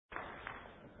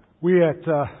We at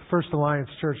First Alliance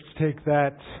Church take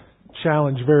that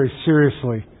challenge very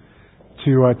seriously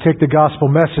to take the gospel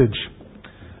message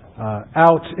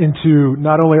out into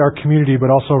not only our community but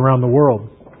also around the world.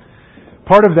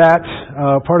 Part of that,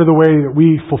 part of the way that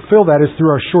we fulfill that is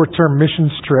through our short-term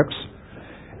missions trips.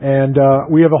 And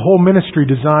we have a whole ministry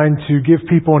designed to give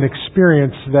people an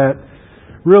experience that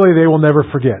really they will never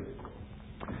forget.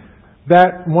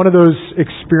 That one of those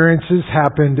experiences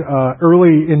happened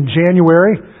early in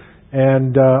January.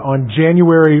 And on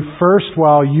January 1st,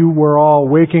 while you were all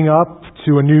waking up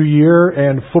to a new year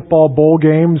and football bowl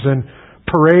games and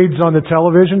parades on the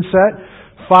television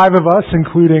set, 5 of us,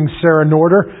 including Sarah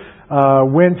Norder,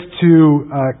 went to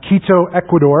Quito,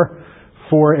 Ecuador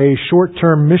for a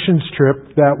short-term missions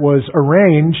trip that was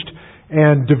arranged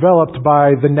and developed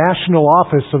by the National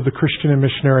Office of the Christian and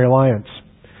Missionary Alliance.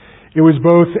 It was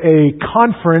both a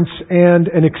conference and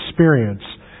an experience.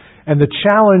 And the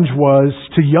challenge was,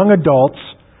 to young adults,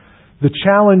 the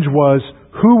challenge was,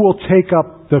 who will take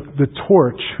up the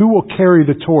torch, who will carry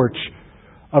the torch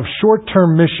of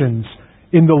short-term missions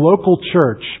in the local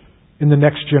church in the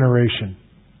next generation?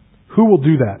 Who will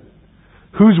do that?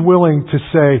 Who's willing to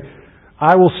say,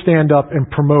 I will stand up and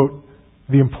promote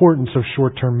the importance of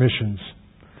short-term missions?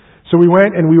 So we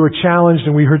went and we were challenged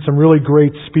and we heard some really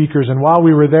great speakers. And while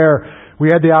we were there, we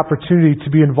had the opportunity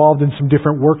to be involved in some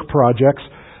different work projects.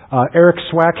 Eric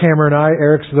Swackhammer and I,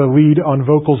 Eric's the lead on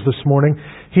vocals this morning.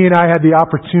 He and I had the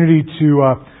opportunity to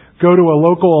go to a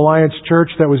local Alliance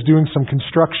church that was doing some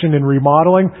construction and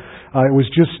remodeling. It was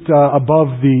just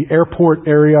above the airport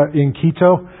area in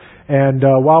Quito. And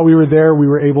while we were there, we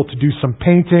were able to do some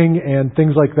painting and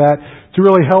things like that to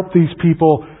really help these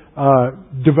people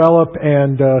develop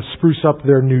and spruce up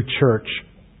their new church.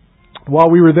 While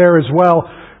we were there as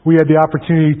well, we had the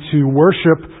opportunity to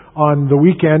worship on the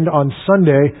weekend, on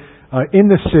Sunday, in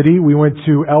the city. We went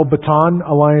to El Baton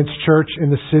Alliance Church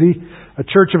in the city, a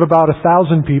church of about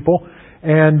 1,000 people.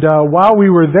 And while we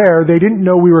were there, they didn't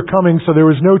know we were coming, so there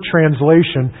was no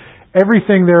translation.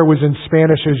 Everything there was in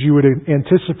Spanish, as you would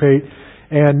anticipate.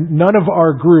 And none of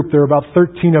our group, there were about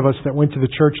 13 of us that went to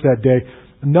the church that day,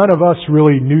 none of us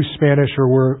really knew Spanish or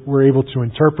were able to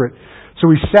interpret. So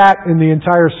we sat in the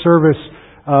entire service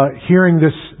hearing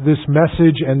this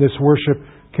message and this worship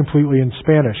completely in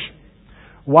Spanish.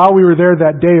 While we were there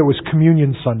that day, it was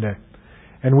Communion Sunday.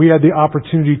 And we had the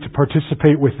opportunity to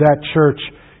participate with that church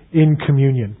in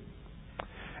communion.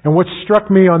 And what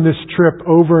struck me on this trip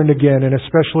over and again, and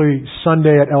especially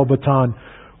Sunday at El Baton,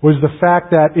 was the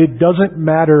fact that it doesn't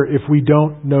matter if we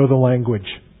don't know the language.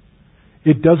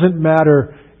 It doesn't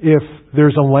matter if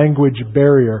there's a language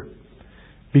barrier.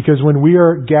 Because when we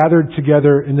are gathered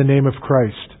together in the name of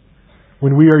Christ,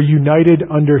 when we are united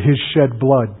under His shed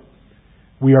blood,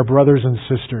 we are brothers and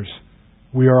sisters.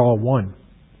 We are all one.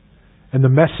 And the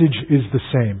message is the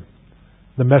same.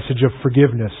 The message of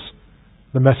forgiveness.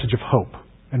 The message of hope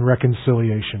and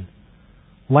reconciliation.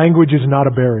 Language is not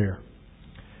a barrier.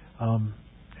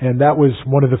 And that was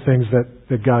one of the things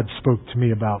that God spoke to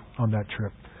me about on that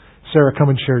trip. Sarah, come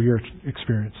and share your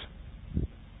experience.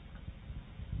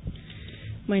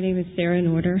 My name is Sarah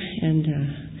Norder,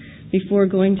 and before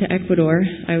going to Ecuador,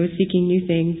 I was seeking new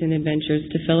things and adventures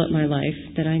to fill up my life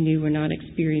that I knew were not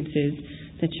experiences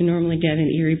that you normally get in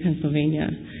Erie, Pennsylvania.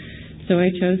 So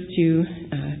I chose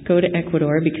to go to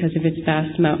Ecuador because of its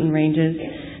vast mountain ranges,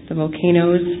 the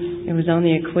volcanoes. It was on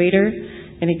the equator,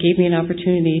 and it gave me an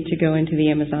opportunity to go into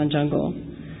the Amazon jungle.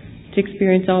 To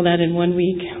experience all that in 1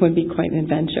 week would be quite an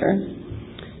adventure.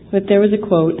 But there was a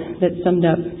quote that summed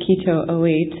up Quito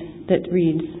 08 that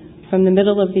reads, "From the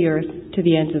middle of the earth to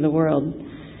the ends of the world."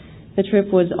 The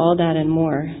trip was all that and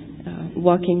more.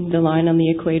 Walking the line on the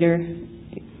equator,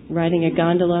 riding a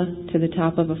gondola to the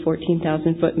top of a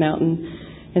 14,000-foot mountain,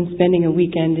 and spending a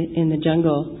weekend in the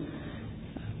jungle.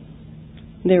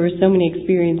 There were so many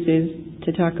experiences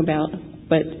to talk about,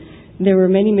 but there were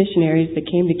many missionaries that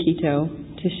came to Quito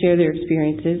to share their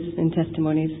experiences and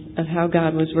testimonies of how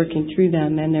God was working through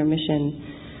them and their mission,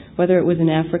 whether it was in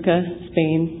Africa,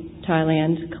 Spain,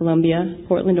 Thailand, Colombia,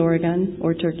 Portland, Oregon,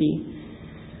 or Turkey.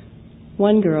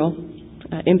 One girl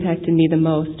impacted me the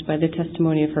most by the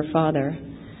testimony of her father,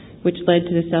 which led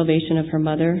to the salvation of her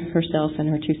mother, herself, and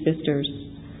her 2 sisters.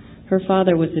 Her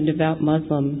father was a devout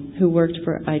Muslim who worked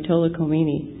for Ayatollah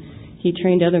Khomeini. He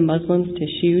trained other Muslims to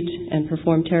shoot and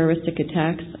perform terroristic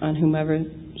attacks on whomever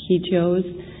he chose.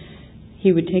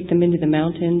 He would take them into the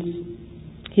mountains.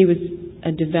 He was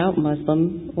a devout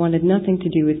Muslim, wanted nothing to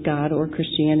do with God or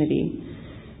Christianity.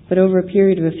 But over a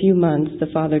period of a few months, the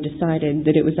father decided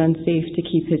that it was unsafe to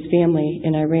keep his family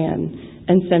in Iran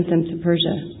and sent them to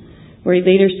Persia. where he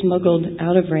later smuggled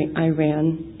out of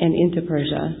Iran and into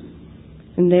Persia.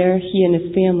 And there he and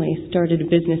his family started a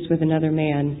business with another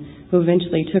man who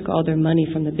eventually took all their money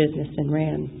from the business and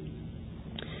ran.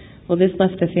 Well, this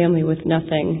left the family with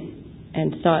nothing,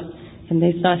 and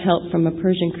they sought help from a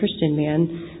Persian Christian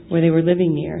man where they were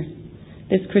living near.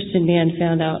 This Christian man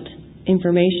found out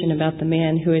information about the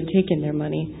man who had taken their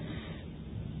money,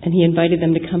 and he invited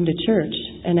them to come to church.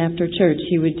 And after church,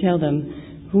 he would tell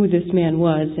them who this man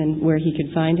was and where he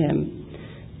could find him.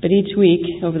 But each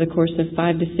week, over the course of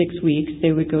 5 to 6 weeks,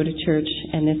 they would go to church,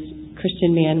 and this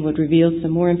Christian man would reveal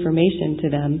some more information to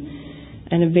them,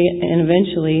 and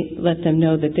eventually let them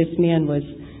know that this man was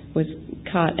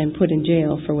caught and put in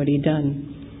jail for what he'd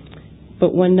done.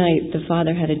 But one night, the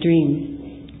father had a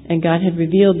dream, and God had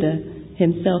revealed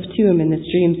himself to him in this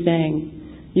dream, saying,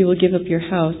 "You will give up your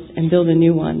house and build a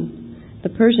new one." The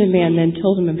Persian man then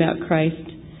told him about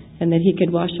Christ, and that he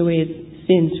could wash away his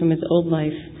sins from his old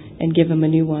life and give him a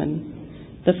new one.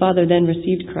 The father then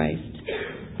received Christ.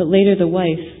 But later the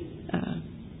wife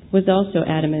was also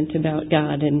adamant about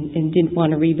God and didn't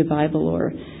want to read the Bible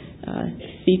or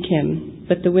seek Him.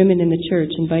 But the women in the church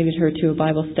invited her to a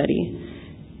Bible study.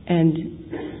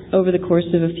 And over the course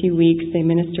of a few weeks, they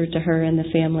ministered to her and the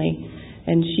family.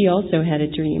 And she also had a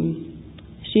dream.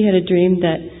 She had a dream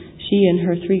that she and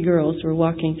her 3 girls were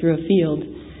walking through a field,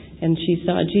 and she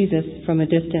saw Jesus from a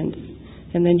distance.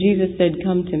 And then Jesus said,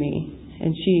 "Come to me."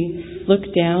 And she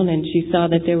looked down and she saw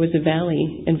that there was a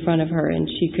valley in front of her and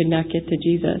she could not get to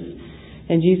Jesus.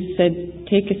 And Jesus said,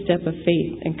 "Take a step of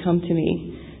faith and come to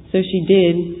me." So she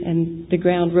did, and the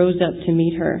ground rose up to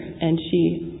meet her, and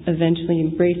she eventually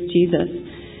embraced Jesus.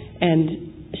 And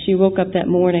she woke up that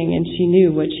morning and she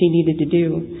knew what she needed to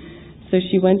do. So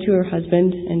she went to her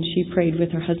husband and she prayed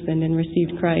with her husband and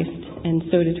received Christ, and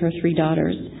so did her 3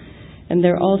 daughters. And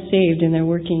they're all saved, and they're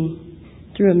working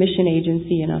through a mission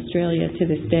agency in Australia to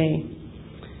this day.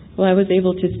 Well, I was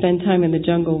able to spend time in the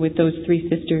jungle with those 3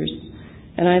 sisters,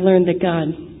 and I learned that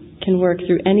God can work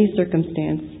through any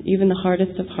circumstance, even the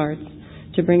hardest of hearts,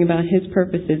 to bring about His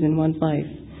purposes in one's life.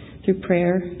 Through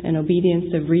prayer and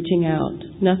obedience of reaching out,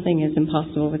 nothing is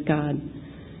impossible with God.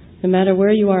 No matter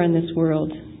where you are in this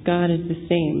world, God is the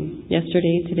same,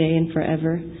 yesterday, today, and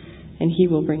forever, and He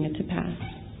will bring it to pass.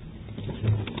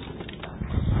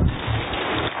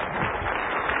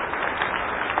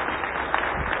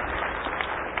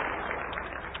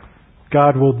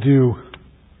 God will do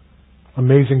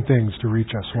amazing things to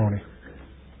reach us, won't He?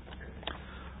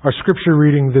 Our scripture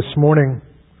reading this morning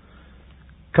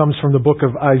comes from the book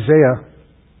of Isaiah,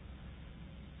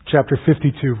 chapter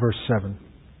 52, verse 7.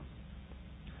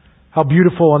 How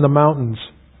beautiful on the mountains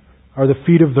are the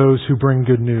feet of those who bring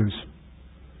good news,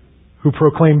 who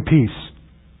proclaim peace,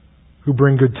 who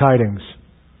bring good tidings,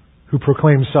 who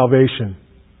proclaim salvation,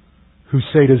 who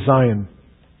say to Zion,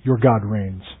 "Your God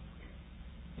reigns."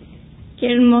 Qué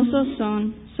hermosos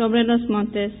son sobre los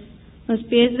montes los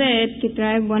pies de él que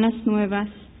trae buenas nuevas,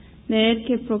 de él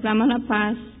que proclama la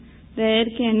paz, de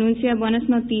él que anuncia buenas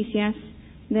noticias,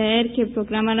 de él que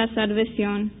proclama la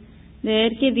salvación, de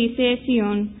él que dice a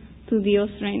Sion, tu Dios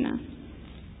reina.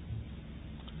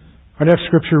 Our next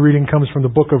scripture reading comes from the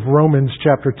book of Romans,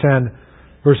 chapter 10,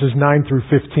 verses 9 through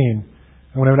 15.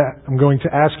 And I'm going to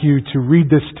ask you to read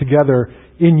this together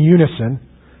in unison,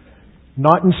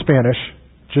 not in Spanish,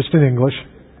 just in English.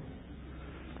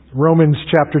 Romans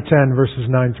chapter 10, verses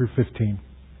 9 through 15.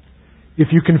 If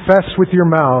you confess with your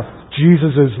mouth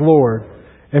Jesus is Lord,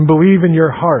 and believe in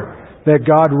your heart that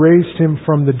God raised Him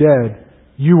from the dead,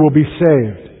 you will be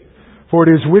saved. For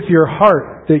it is with your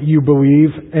heart that you believe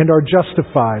and are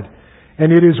justified,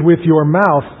 and it is with your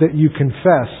mouth that you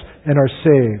confess and are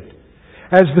saved.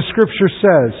 As the Scripture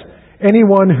says,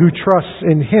 anyone who trusts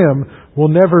in Him will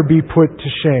never be put to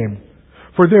shame.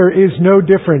 For there is no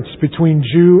difference between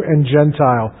Jew and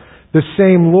Gentile. The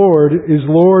same Lord is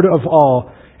Lord of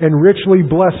all, and richly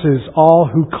blesses all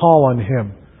who call on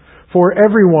Him. For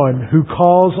everyone who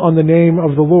calls on the name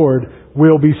of the Lord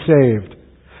will be saved.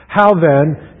 How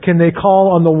then can they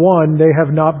call on the one they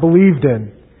have not believed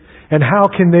in? And how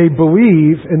can they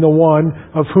believe in the one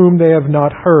of whom they have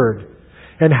not heard?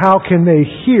 And how can they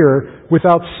hear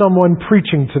without someone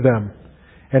preaching to them?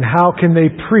 And how can they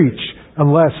preach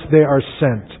unless they are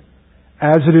sent?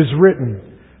 As it is written,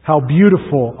 how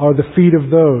beautiful are the feet of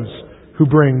those who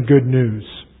bring good news.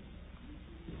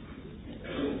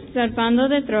 Zarpando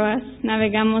de Troas,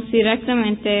 navegamos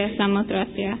directamente a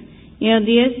Samotracia y al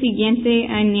día siguiente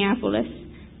a Neápolis.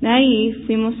 De ahí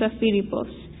fuimos a Filipos,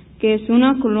 que es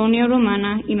una colonia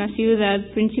romana y la ciudad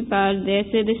principal de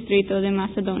ese distrito de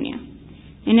Macedonia.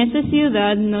 En esta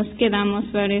ciudad nos quedamos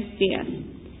varios días.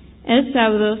 El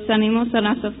sábado salimos a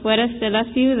las afueras de la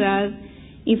ciudad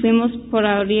y fuimos por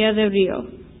la orilla del río,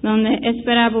 donde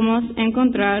esperábamos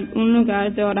encontrar un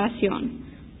lugar de oración.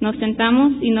 Nos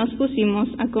sentamos y nos pusimos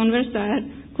a conversar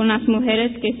con las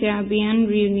mujeres que se habían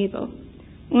reunido.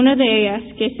 Una de ellas,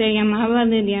 que se llamaba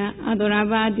Lidia,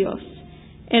 adoraba a Dios.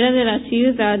 Era de la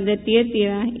ciudad de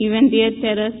Tiatira y vendía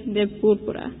telas de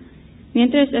púrpura.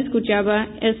 Mientras escuchaba,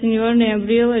 el Señor le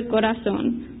abrió el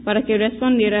corazón para que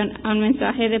respondieran al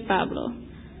mensaje de Pablo.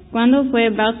 Cuando fue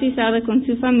bautizada con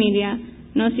su familia,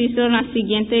 nos hizo la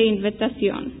siguiente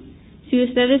invitación: si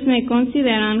ustedes me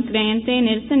consideran creyente en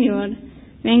el Señor,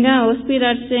 venga a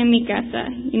hospedarse en mi casa,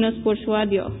 y nos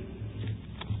persuadió.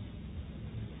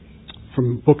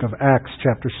 From the book of Acts,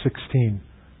 chapter 16,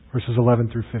 verses 11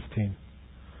 through 15.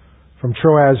 From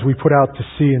Troas we put out to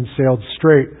sea and sailed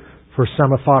straight for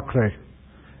Samothrace,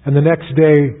 and the next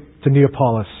day to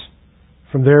Neapolis.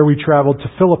 From there we traveled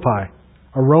to Philippi,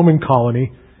 a Roman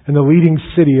colony and the leading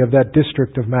city of that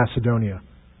district of Macedonia,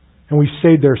 and we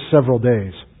stayed there several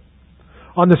days.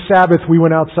 On the Sabbath we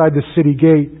went outside the city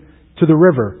gate to the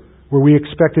river, where we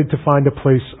expected to find a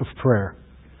place of prayer.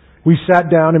 We sat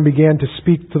down and began to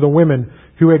speak to the women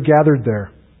who had gathered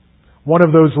there. One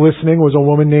of those listening was a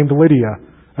woman named Lydia,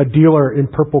 a dealer in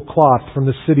purple cloth from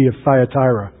the city of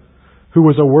Thyatira, who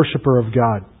was a worshiper of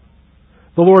God.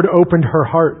 The Lord opened her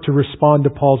heart to respond to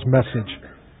Paul's message.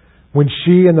 When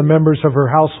she and the members of her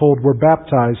household were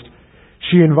baptized,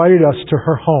 she invited us to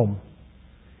her home.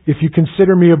 "If you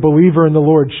consider me a believer in the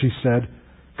Lord," she said,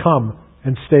 "come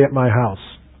and stay at my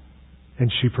house."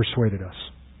 And she persuaded us.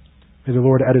 May the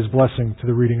Lord add His blessing to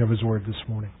the reading of His Word this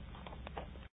morning.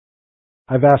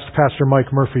 I've asked Pastor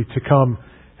Mike Murphy to come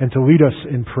and to lead us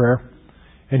in prayer,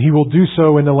 and he will do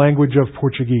so in the language of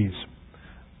Portuguese.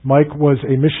 Mike was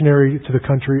a missionary to the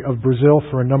country of Brazil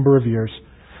for a number of years,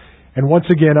 and once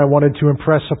again I wanted to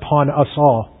impress upon us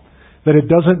all that it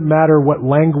doesn't matter what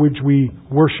language we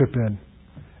worship in,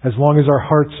 as long as our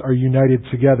hearts are united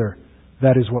together.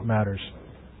 That is what matters.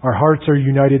 Our hearts are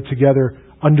united together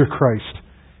under Christ,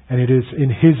 and it is in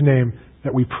His name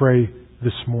that we pray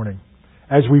this morning.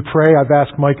 As we pray, I've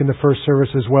asked Mike in the first service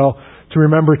as well to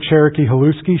remember Cherokee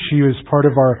Haluski. She is part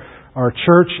of our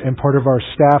church and part of our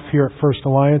staff here at First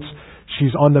Alliance.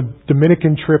 She's on the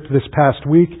Dominican trip this past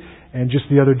week, and just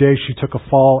the other day she took a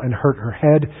fall and hurt her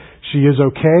head. She is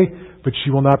okay, but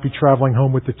she will not be traveling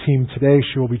home with the team today.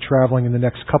 She will be traveling in the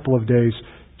next couple of days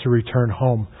to return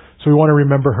home. So we want to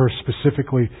remember her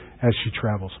specifically as she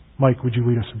travels. Mike, would you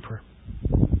lead us in prayer?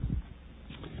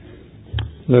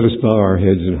 Let us bow our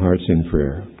heads and hearts in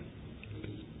prayer.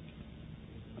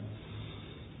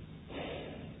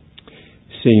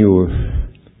 Senhor,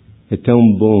 é tão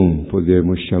bom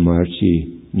podermos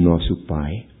chamar-te nosso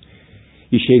Pai.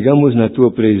 E chegamos na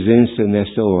Tua presença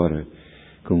nesta hora,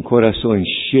 com corações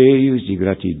cheios de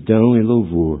gratidão e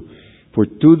louvor por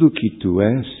tudo que Tu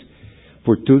és,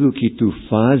 por tudo que Tu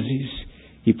fazes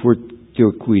e por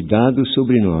Teu cuidado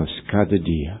sobre nós cada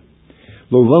dia.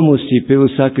 Louvamos-te pelo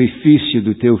sacrifício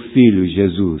do Teu Filho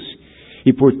Jesus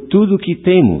e por tudo que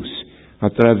temos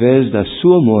através da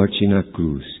Sua morte na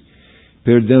cruz.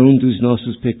 Perdão dos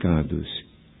nossos pecados,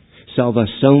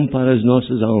 salvação para as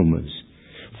nossas almas,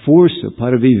 força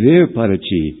para viver para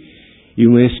Ti e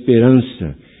uma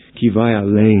esperança que vai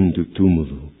além do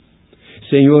túmulo.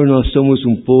 Senhor, nós somos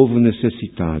um povo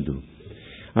necessitado.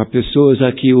 Há pessoas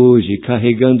aqui hoje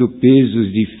carregando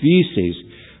pesos difíceis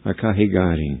a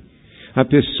carregarem. Há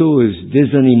pessoas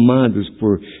desanimadas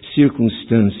por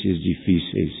circunstâncias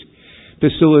difíceis.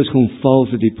 Pessoas com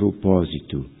falta de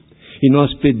propósito. E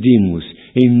nós pedimos,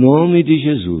 em nome de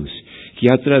Jesus,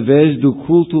 que através do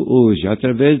culto hoje,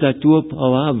 através da Tua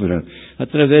palavra,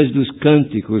 através dos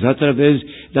cânticos, através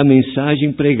da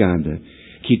mensagem pregada,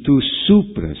 que Tu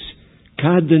supras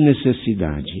cada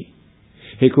necessidade.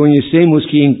 Reconhecemos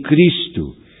que em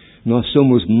Cristo nós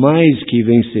somos mais que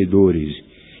vencedores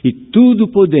e tudo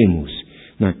podemos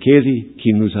naquele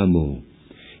que nos amou.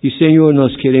 E, Senhor,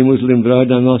 nós queremos lembrar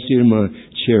da nossa irmã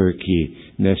Cherokee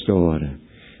nesta hora.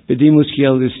 Pedimos que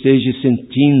ela esteja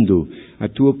sentindo a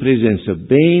Tua presença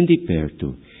bem de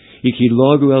perto e que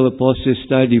logo ela possa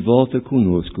estar de volta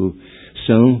conosco,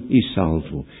 são e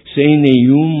salvo, sem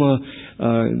nenhuma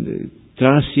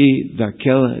trace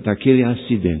daquele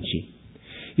acidente.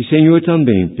 E, Senhor,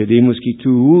 também pedimos que Tu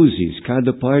uses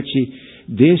cada parte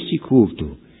deste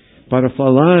culto para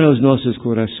falar aos nossos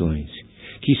corações,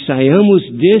 que saiamos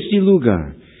deste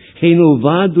lugar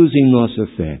renovados em nossa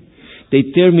fé,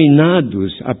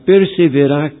 determinados a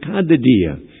perseverar cada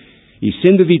dia e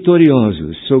sendo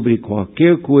vitoriosos sobre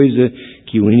qualquer coisa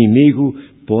que o inimigo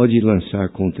pode lançar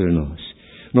contra nós.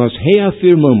 nós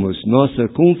reafirmamos nossa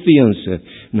confiança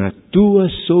na Tua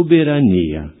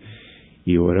soberania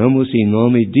e oramos em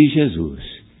nome de Jesus.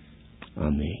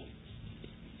 Amém.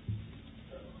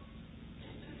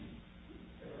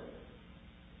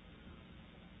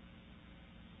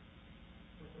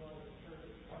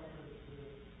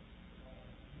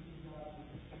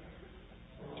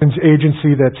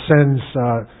 Agency that sends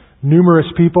numerous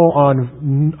people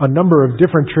on a number of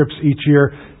different trips each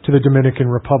year to the Dominican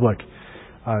Republic.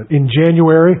 In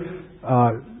January,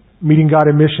 Meeting God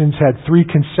in Missions had 3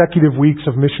 consecutive weeks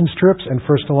of missions trips, and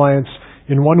First Alliance,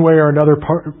 in one way or another,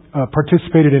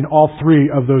 participated in all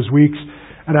 3 of those weeks.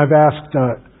 And I've asked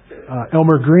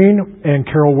Elmer Green and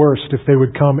Carol Wurst if they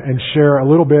would come and share a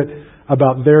little bit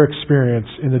about their experience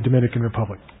in the Dominican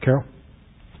Republic. Carol?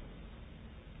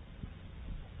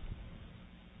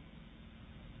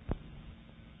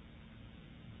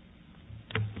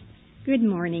 Good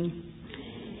morning.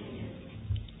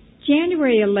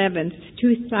 January 11th,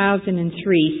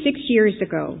 2003, 6 years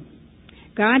ago,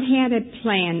 God had a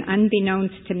plan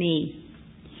unbeknownst to me.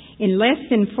 In less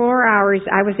than 4 hours,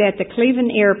 I was at the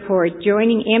Cleveland airport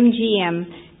joining MGM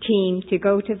team to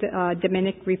go to the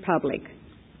Dominican Republic.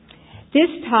 This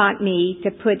taught me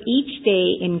to put each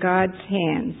day in God's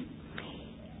hands.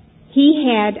 He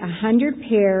had 100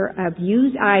 pair of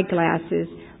used eyeglasses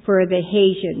for the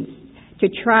Haitians to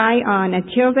try on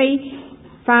until they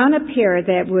found a pair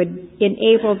that would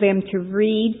enable them to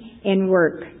read and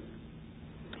work.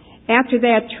 After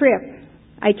that trip,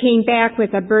 I came back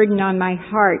with a burden on my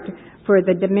heart for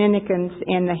the Dominicans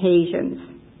and the Haitians.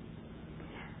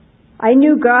 I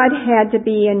knew God had to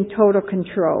be in total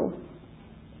control.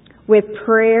 With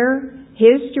prayer,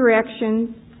 His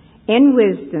directions, and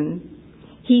wisdom,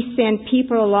 He sent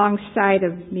people alongside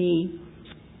of me.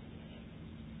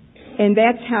 And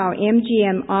that's how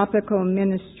MGM Optical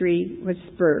Ministry was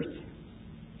birthed.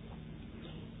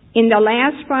 In the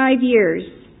last 5 years,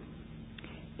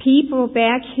 people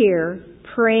back here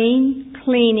praying,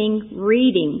 cleaning,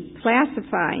 reading,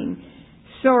 classifying,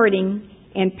 sorting,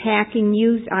 and packing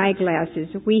used eyeglasses,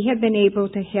 we have been able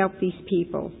to help these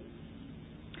people.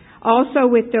 Also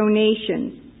with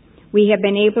donations, we have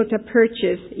been able to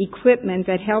purchase equipment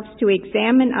that helps to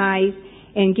examine eyes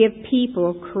and give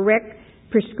people correct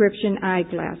prescription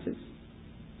eyeglasses.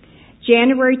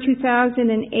 January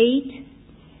 2008,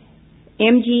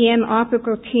 MGM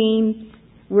Optical teams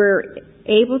were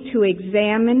able to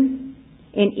examine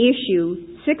and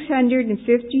issue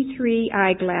 653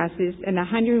 eyeglasses and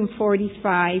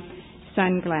 145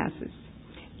 sunglasses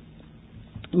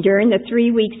during the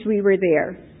 3 weeks we were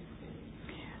there.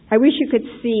 I wish you could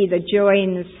see the joy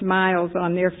and the smiles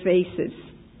on their faces.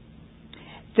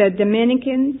 The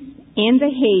Dominicans and the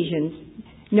Haitians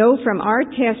know from our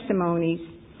testimonies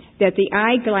that the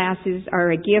eyeglasses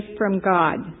are a gift from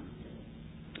God.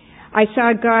 I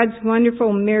saw God's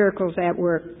wonderful miracles at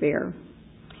work there.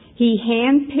 He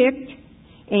handpicked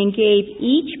and gave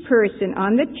each person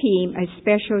on the team a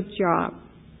special job.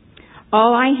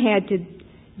 All I had to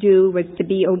do was to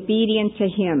be obedient to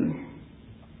Him.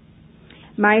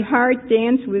 My heart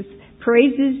danced with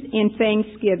praises and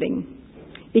thanksgiving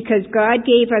because God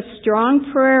gave us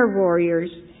strong prayer warriors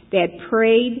that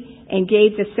prayed and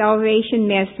gave the salvation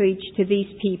message to these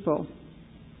people.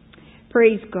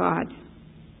 Praise God.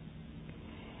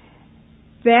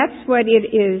 That's what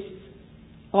it is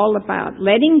all about.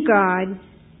 Letting God,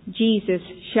 Jesus,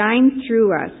 shine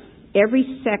through us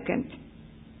every second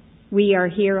we are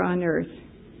here on earth.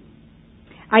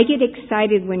 I get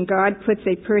excited when God puts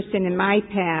a person in my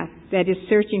path that is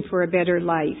searching for a better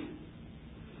life.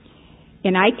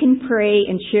 And I can pray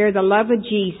and share the love of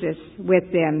Jesus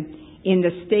with them in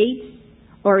the States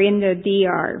or in the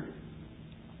DR.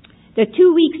 The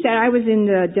 2 weeks that I was in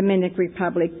the Dominican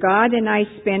Republic, God and I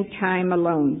spent time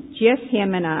alone, just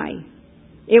Him and I.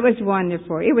 It was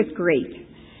wonderful. It was great.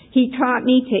 He taught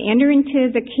me to enter into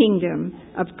the kingdom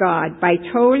of God by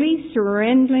totally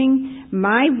surrendering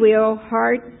my will,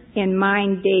 heart, and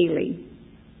mind daily.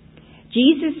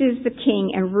 Jesus is the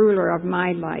King and ruler of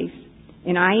my life,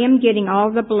 and I am getting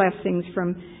all the blessings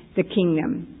from the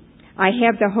kingdom. I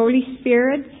have the Holy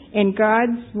Spirit and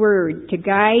God's Word to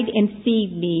guide and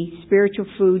feed me spiritual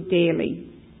food daily.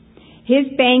 His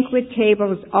banquet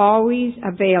table is always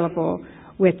available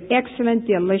with excellent,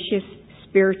 delicious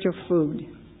spiritual food.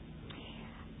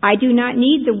 I do not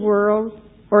need the world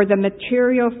or the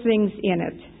material things in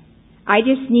it. I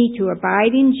just need to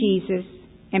abide in Jesus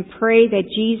and pray that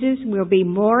Jesus will be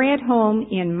more at home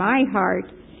in my heart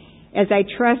as I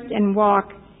trust and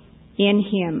walk in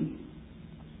Him.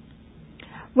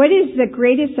 What is the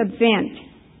greatest event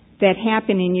that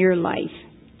happened in your life?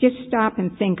 Just stop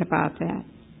and think about that.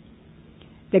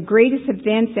 the greatest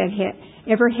event that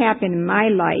ever happened in my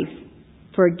life,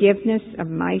 forgiveness of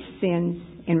my sins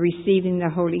and receiving the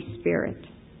Holy Spirit.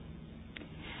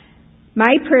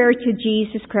 My prayer to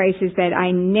Jesus Christ is that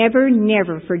I never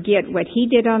forget what He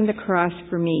did on the cross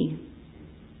for me,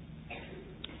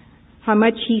 how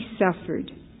much He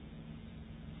suffered,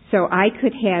 so I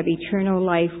could have eternal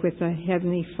life with the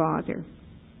Heavenly Father.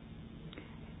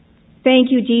 Thank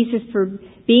you, Jesus, for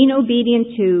being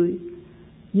obedient to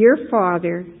your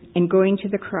Father and going to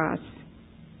the cross.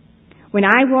 When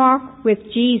I walk with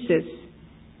Jesus,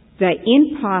 the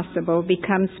impossible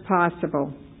becomes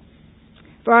possible.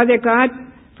 Father God,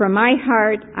 from my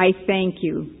heart, I thank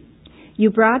you.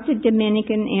 You brought the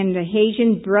Dominican and the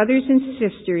Haitian brothers and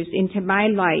sisters into my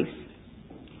life.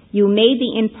 You made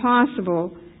the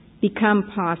impossible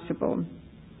become possible.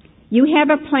 You have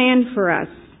a plan for us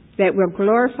that will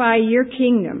glorify your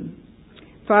kingdom.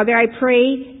 Father, I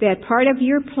pray that part of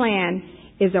your plan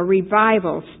is a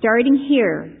revival starting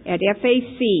here at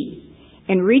FAC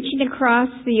and reaching across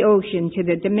the ocean to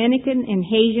the Dominican and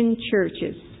Haitian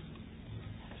churches.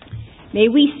 May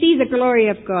we see the glory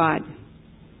of God.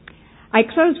 I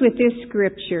close with this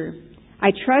scripture.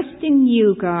 I trust in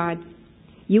you, God.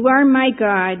 You are my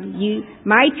God.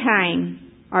 My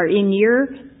time are in your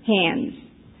hands.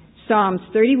 Psalms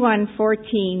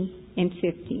 31:14 and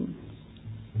 15.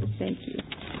 Thank you.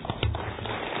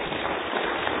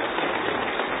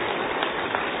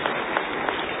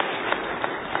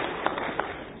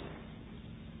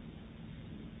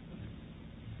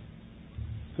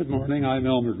 Good morning. I'm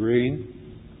Elmer Green,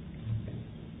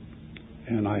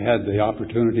 and I had the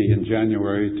opportunity in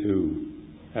January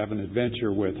to have an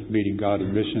adventure with Meeting God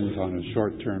in Missions on a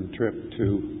short-term trip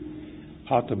to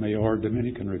Hato-Mayor,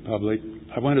 Dominican Republic.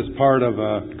 I went as part of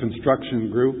a construction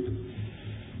group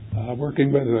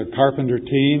working with a carpenter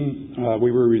team.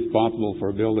 We were responsible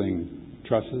for building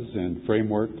trusses and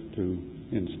framework to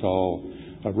install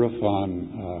a roof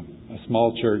on a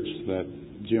small church that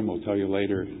Jim will tell you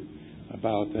later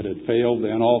about that had failed,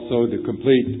 and also to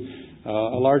complete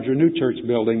a larger new church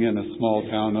building in a small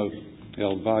town of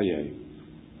El Valle.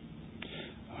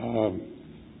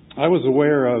 I was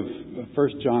aware of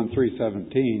 1 John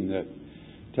 3:17 that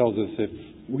tells us if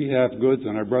we have goods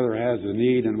and our brother has a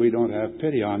need and we don't have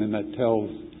pity on him, that tells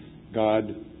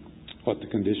God what the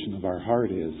condition of our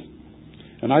heart is.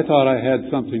 And I thought I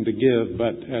had something to give,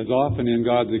 but as often in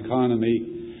God's economy,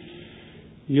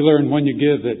 you learn when you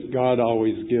give that God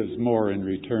always gives more in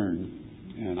return.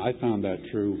 And I found that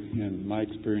true in my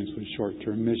experience with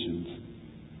short-term missions.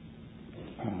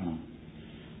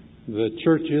 The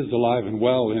church is alive and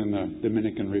well in the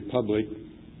Dominican Republic,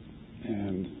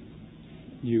 and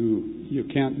you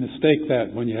can't mistake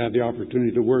that when you have the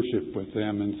opportunity to worship with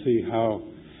them and see how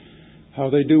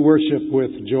they do worship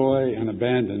with joy and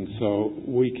abandon. So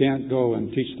we can't go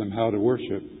and teach them how to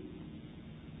worship.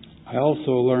 I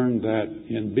also learned that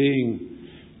in being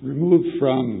removed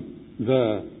from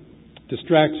the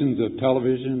distractions of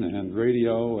television and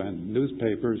radio and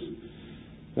newspapers,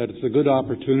 that it's a good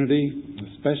opportunity,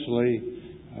 especially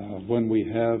when we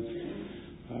have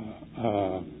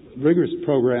a rigorous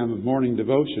program of morning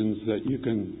devotions, that you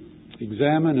can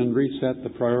examine and reset the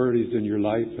priorities in your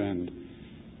life and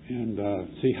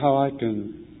see how I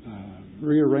can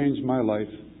rearrange my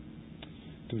life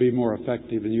to be more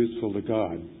effective and useful to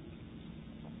God.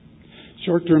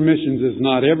 Short-term missions is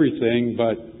not everything,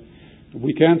 but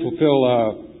we can fulfill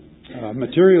a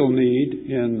material need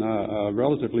in a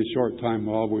relatively short time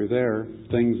while we're there,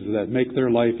 things that make their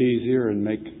life easier and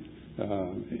make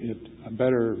it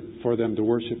better for them to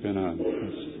worship in a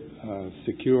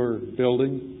secure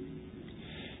building.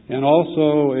 And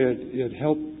also it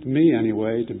helped me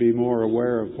anyway to be more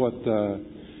aware of what the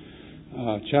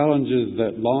challenges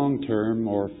that long-term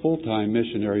or full-time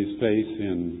missionaries face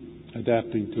in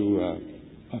adapting to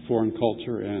a foreign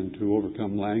culture and to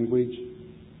overcome language.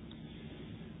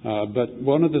 But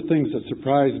one of the things that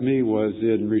surprised me was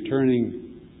in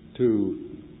returning to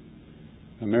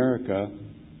America,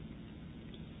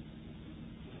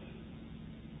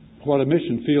 what a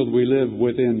mission field we live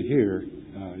within here.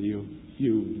 You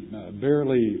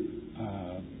barely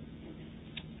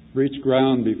reach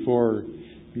ground before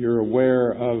you're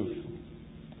aware of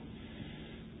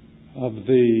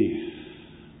the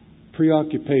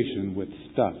preoccupation with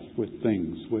stuff, with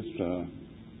things, with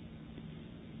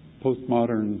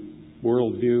postmodern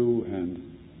worldview and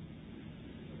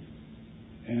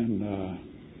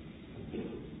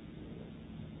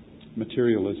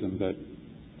materialism that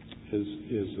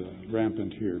is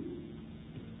rampant here.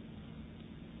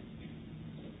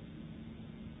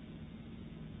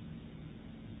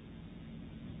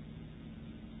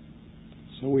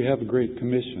 So we have a great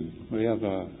commission. We have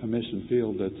a mission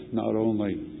field that's not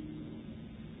only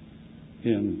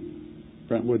in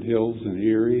Brentwood Hills and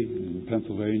Erie in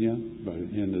Pennsylvania, but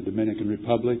in the Dominican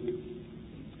Republic.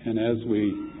 And as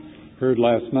we heard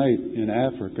last night, in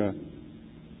Africa.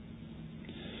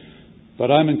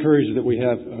 But I'm encouraged that we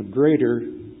have a greater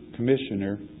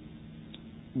commissioner,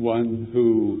 one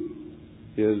who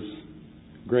is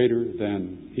greater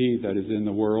than he that is in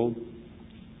the world.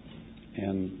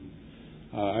 And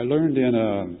I learned in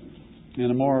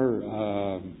a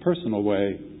more personal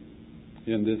way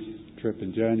in this trip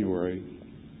in January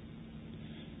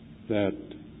that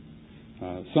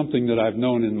something that I've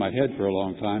known in my head for a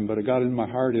long time, but it got in my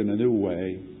heart in a new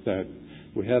way, that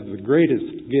we have the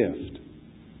greatest gift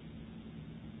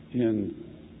in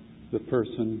the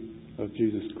person of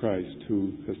Jesus Christ,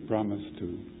 who has promised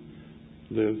to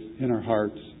live in our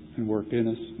hearts and work in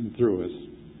us and through us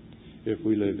if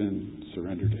we live in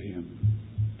surrender to Him.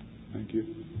 Thank you.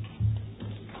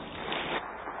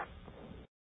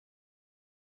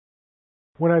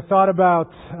 When I thought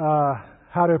about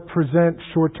how to present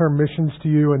short-term missions to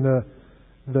you and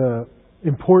the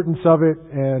importance of it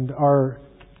and our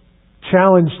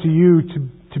challenge to you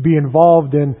to be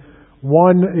involved in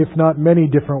one, if not many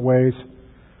different ways,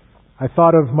 I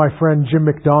thought of my friend Jim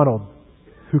McDonald,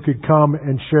 who could come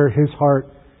and share his heart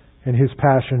and his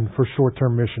passion for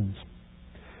short-term missions.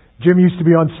 Jim used to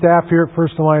be on staff here at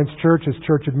First Alliance Church as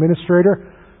church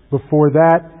administrator. Before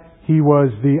that, he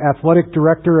was the athletic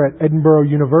director at Edinburgh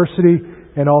University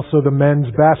and also the men's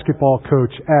basketball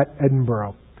coach at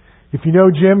Edinburgh. If you know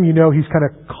Jim, you know he's kind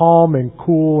of calm and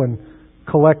cool and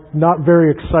not very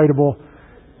excitable.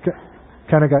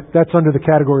 That's under the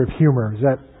category of humor. Is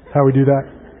that how we do that?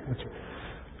 That's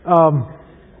right.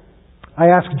 I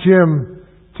asked Jim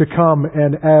to come,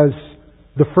 and as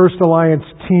the First Alliance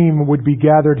team would be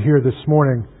gathered here this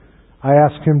morning, I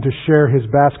asked him to share his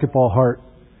basketball heart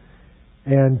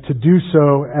and to do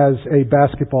so as a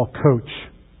basketball coach,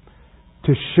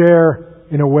 to share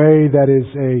in a way that is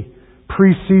a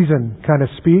pre-season kind of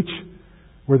speech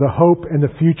where the hope and the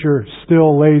future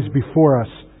still lays before us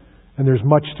and there's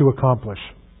much to accomplish.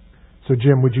 So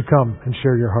Jim, would you come and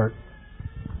share your heart?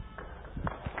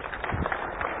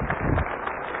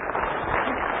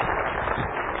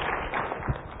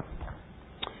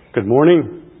 Good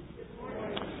morning.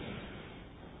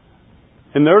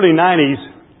 In the early 90s,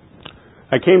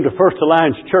 I came to First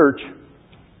Alliance Church.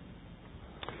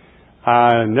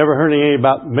 I never heard anything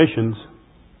about missions.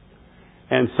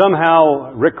 And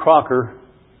somehow Rick Crocker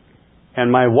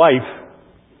and my wife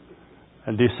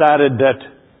decided that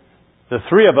the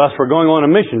three of us were going on a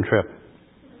mission trip.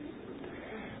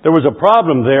 There was a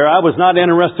problem there. I was not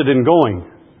interested in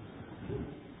going.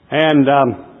 And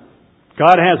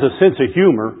God has a sense of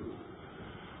humor.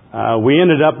 We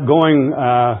ended up going,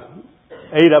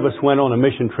 8 of us went on a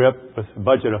mission trip with a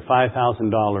budget of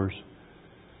 $5,000.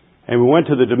 And we went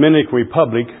to the Dominican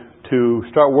Republic to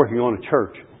start working on a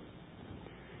church.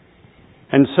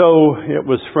 And so it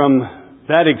was from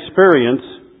that experience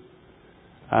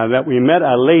that we met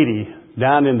a lady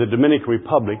down in the Dominican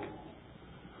Republic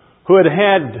who had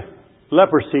had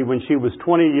leprosy when she was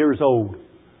 20 years old.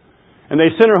 And they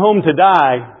sent her home to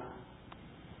die.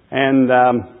 And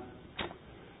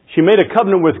she made a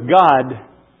covenant with God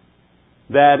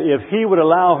that if He would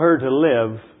allow her to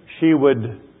live, she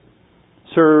would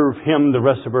serve Him the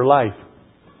rest of her life.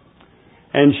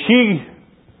 And she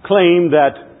claimed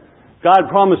that God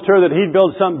promised her that He'd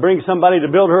bring somebody to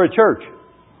build her a church.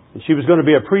 And she was going to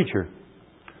be a preacher.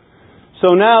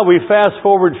 So now we fast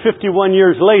forward 51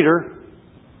 years later.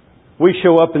 We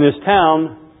show up in this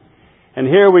town. And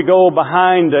here we go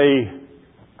behind a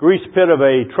grease pit of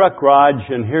a truck garage.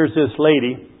 And here's this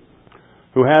lady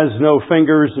who has no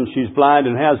fingers and she's blind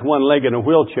and has one leg in a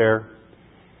wheelchair.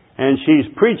 And she's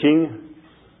preaching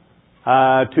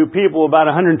to people, about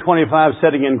 125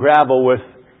 sitting in gravel with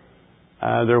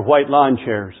their white lawn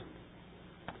chairs.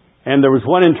 And there was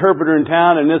one interpreter in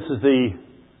town, and this is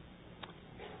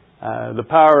the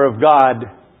power of God.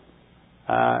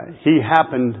 He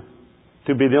happened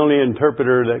to be the only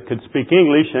interpreter that could speak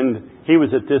English, and he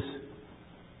was at this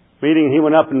meeting. He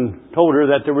went up and told her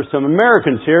that there were some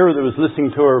Americans here that was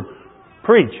listening to her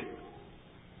preach.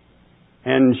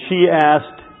 And she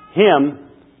asked him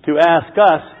to ask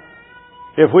us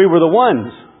if we were the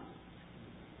ones.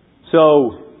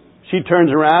 So she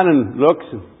turns around and looks,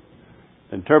 and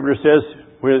the interpreter says,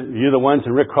 "You're the ones,"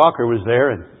 and Rick Crocker was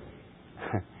there, and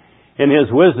in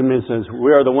his wisdom he says,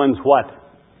 "We are the ones what?"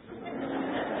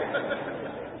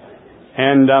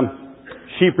 And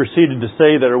she proceeded to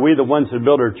say that, "Are we the ones that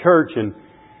built our church?" And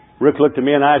Rick looked at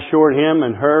me and I assured him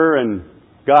and her and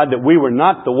God that we were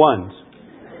not the ones.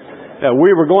 That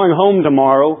we were going home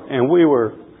tomorrow and we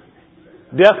were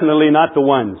definitely not the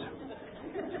ones.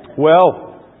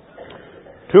 Well,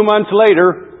 2 months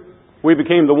later, we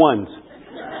became the ones.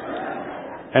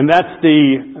 And that's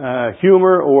the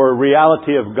humor or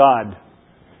reality of God.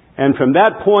 And from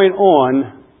that point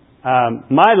on,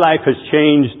 my life has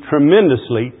changed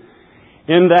tremendously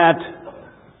in that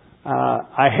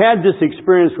I had this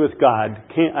experience with God.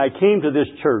 I came to this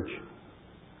church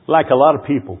like a lot of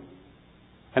people.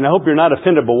 And I hope you're not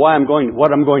offended by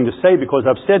what I'm going to say, because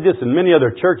I've said this in many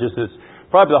other churches. It's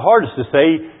probably the hardest to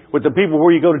say with the people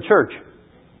where you go to church.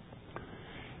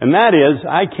 And that is,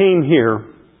 I came here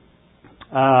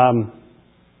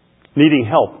needing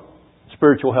help,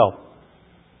 spiritual help.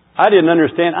 I didn't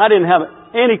understand. I didn't have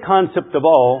any concept of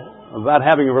all about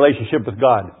having a relationship with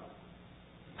God.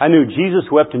 I knew Jesus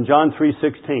wept in John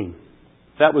 3:16.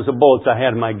 That was the bullets I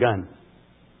had in my gun.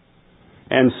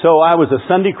 And so I was a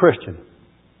Sunday Christian,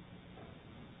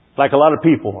 like a lot of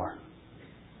people are.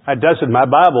 I dusted my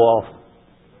Bible off.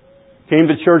 Came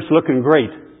to church looking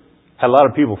great. Had a lot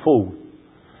of people fooled.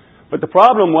 But the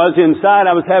problem was, inside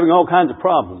I was having all kinds of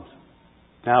problems.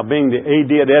 Now, being the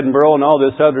AD at Edinburgh and all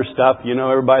this other stuff,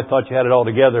 everybody thought you had it all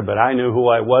together, but I knew who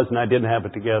I was and I didn't have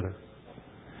it together.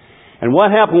 And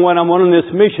what happened when I went on this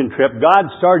mission trip, God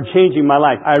started changing my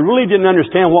life. I really didn't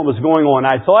understand what was going on.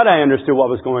 I thought I understood what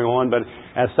was going on, but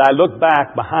as I looked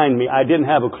back behind me, I didn't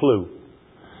have a clue.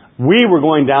 We were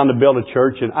going down to build a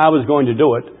church, and I was going to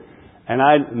do it.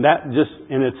 And that just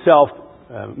in itself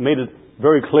made it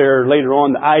very clear later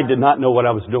on that I did not know what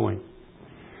I was doing.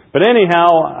 But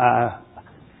anyhow,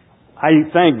 I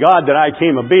thank God that I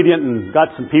came obedient and got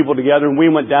some people together, and we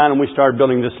went down and we started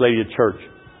building this lady a church.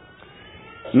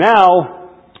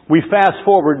 Now, we fast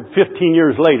forward 15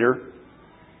 years later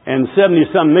and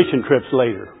 70-some mission trips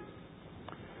later.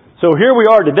 So here we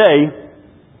are today,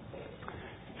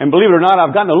 and believe it or not,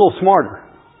 I've gotten a little smarter.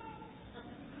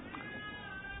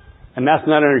 And that's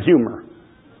not under humor.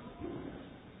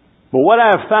 But what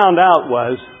I have found out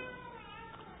was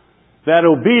that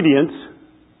obedience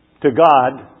to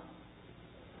God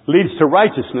leads to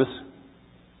righteousness,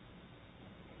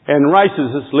 and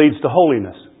righteousness leads to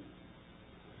holiness.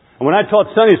 And when I taught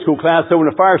Sunday school class over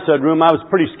in the fireside room, I was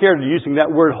pretty scared of using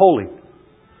that word holy.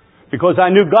 Because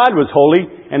I knew God was holy,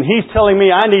 and He's telling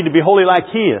me I need to be holy like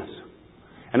He is.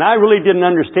 And I really didn't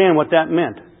understand what that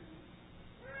meant.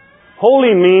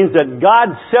 Holy means that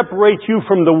God separates you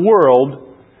from the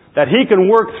world, that He can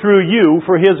work through you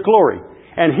for His glory.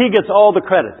 And He gets all the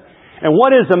credit. And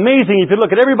what is amazing, if you look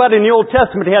at everybody in the Old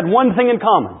Testament, they had one thing in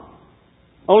common.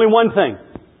 Only one thing.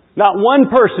 Not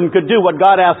one person could do what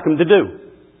God asked them to do.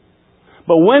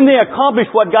 But when they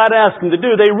accomplished what God asked them to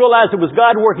do, they realized it was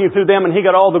God working through them, and He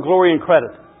got all the glory and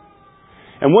credit.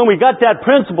 And when we got that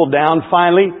principle down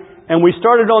finally, and we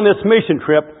started on this mission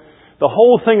trip, the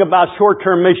whole thing about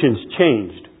short-term missions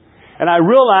changed. And I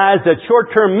realized that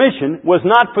short-term mission was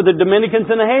not for the Dominicans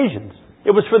and the Haitians.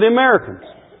 It was for the Americans.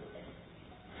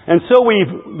 And so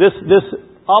this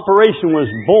operation was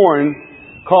born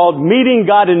called Meeting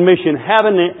God in Mission,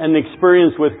 Having an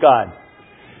Experience with God.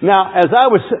 Now, as I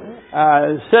was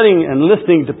sitting and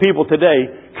listening to people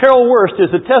today, Carol Wurst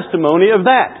is a testimony of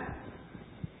that.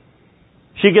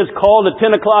 She gets called at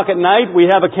 10 o'clock at night. We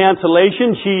have a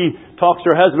cancellation. She talks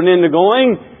her husband into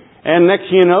going. And next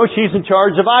thing you know, she's in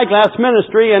charge of eyeglass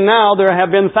ministry. And now there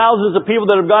have been thousands of people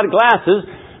that have got glasses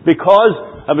because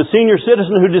of a senior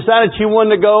citizen who decided she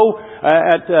wanted to go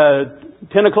at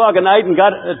 10 o'clock at night and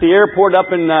got at the airport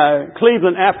up in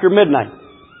Cleveland after midnight.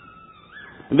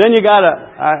 And then you got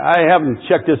I haven't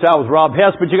checked this out with Rob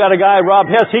Hess, but you got a guy, Rob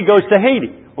Hess, he goes to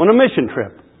Haiti on a mission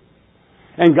trip.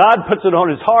 And God puts it on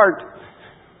his heart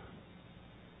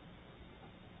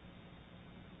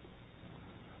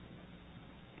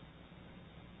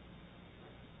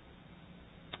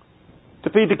to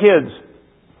feed the kids.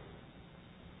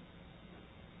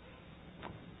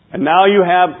 And now you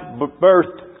have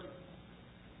birthed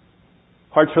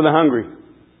Hearts for the Hungry,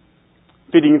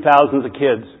 feeding thousands of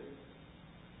kids.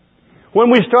 When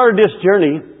we started this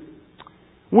journey,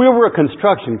 we were a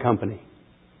construction company,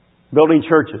 building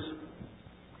churches.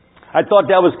 I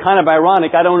thought that was kind of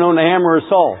ironic. I don't own a hammer or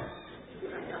saw.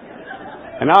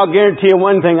 And I'll guarantee you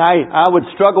one thing, I would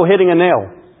struggle hitting a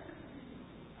nail.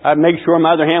 I'd make sure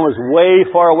my other hand was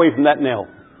way far away from that nail.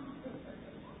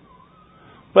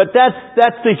 But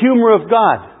that's the humor of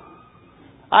God.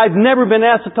 I've never been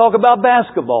asked to talk about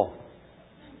basketball.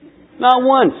 Not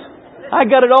once. I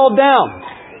got it all down.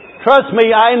 Trust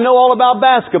me, I know all about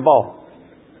basketball.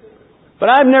 But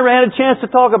I've never had a chance to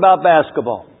talk about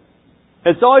basketball.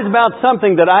 It's always about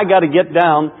something that I got to get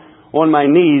down on my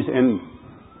knees and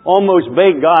almost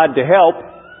beg God to help,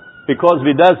 because if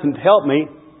He doesn't help me,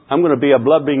 I'm going to be a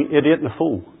blubbering idiot and a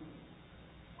fool.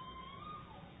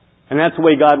 And that's the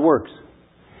way God works.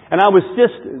 And I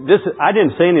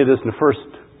didn't say any of this in the first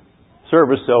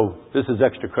service, so this is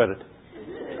extra credit.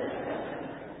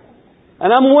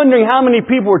 And I'm wondering how many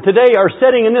people today are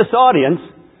sitting in this audience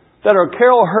that are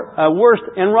Carol Wurst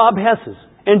and Rob Hesses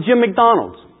and Jim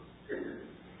McDonald's,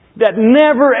 that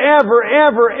never, ever,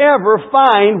 ever, ever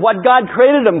find what God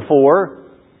created them for,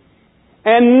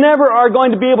 and never are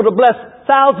going to be able to bless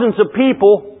thousands of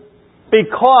people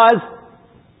because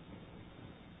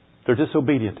they're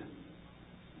disobedient.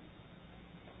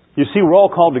 You see, we're all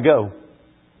called to go.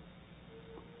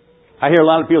 I hear a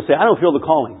lot of people say, I don't feel the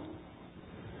calling.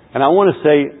 And I want to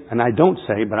say, and I don't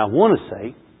say, but I want to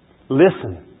say,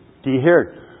 listen. Do you hear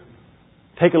it?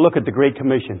 Take a look at the Great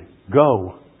Commission.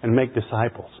 Go and make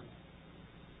disciples.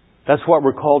 That's what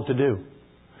we're called to do.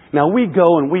 Now, we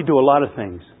go and we do a lot of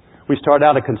things. We start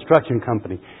out a construction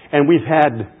company, and we've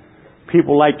had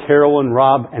people like Carol and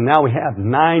Rob, and now we have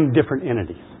 9 different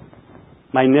entities.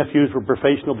 My nephews were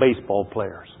professional baseball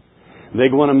players. They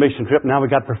go on a mission trip, now we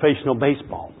got professional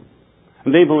baseball.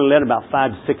 And they've only led about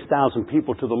 5,000 to 6,000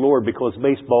 people to the Lord because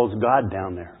baseball's God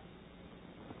down there.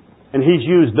 And He's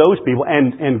used those people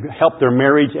and helped their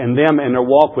marriage and them and their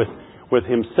walk with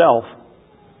Himself.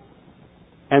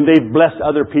 And they've blessed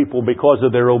other people because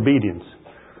of their obedience.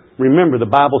 Remember, the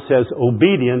Bible says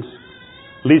obedience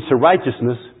leads to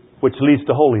righteousness, which leads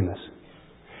to holiness.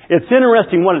 It's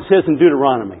interesting what it says in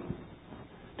Deuteronomy.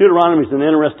 Deuteronomy is an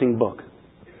interesting book.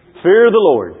 Fear the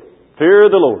Lord. Fear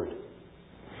the Lord.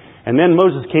 And then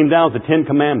Moses came down with the 10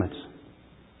 Commandments.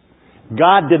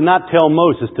 God did not tell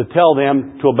Moses to tell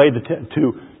them to obey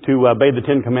the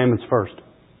 10 Commandments first.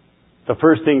 The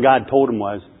first thing God told him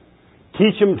was,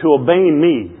 teach them to obey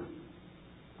me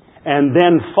and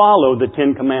then follow the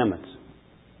 10 Commandments.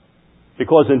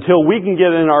 Because until we can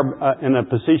get in a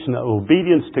position of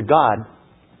obedience to God,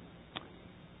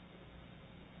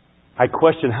 I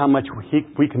question how much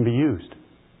we can be used.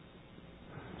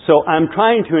 So I'm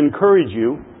trying to encourage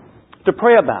you to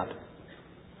pray about it.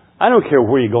 I don't care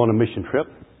where you go on a mission trip.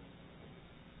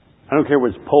 I don't care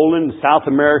whether it's Poland, South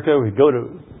America, or you go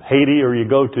to Haiti, or you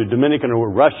go to Dominican, or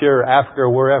Russia, or Africa, or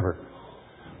wherever.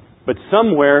 But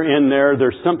somewhere in there,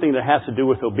 there's something that has to do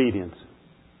with obedience.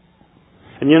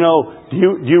 And you know, do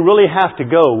you really have to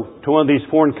go to one of these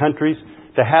foreign countries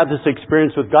to have this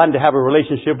experience with God and to have a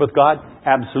relationship with God?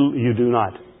 Absolutely, you do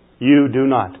not. You do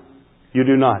not. You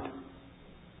do not.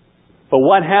 But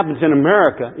what happens in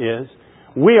America is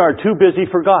we are too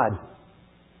busy for God.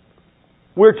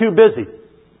 We're too busy.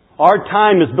 Our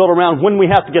time is built around when we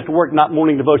have to get to work, not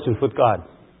morning devotions with God.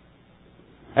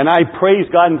 And I praise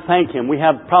God and thank Him. We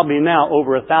have probably now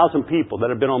over 1,000 people that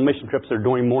have been on mission trips that are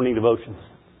doing morning devotions.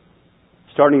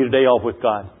 Starting the day off with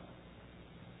God.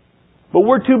 But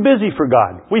we're too busy for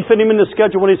God. We fit Him in the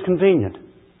schedule when it's convenient.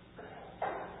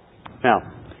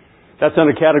 Now, that's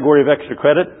under category of extra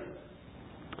credit.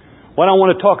 What I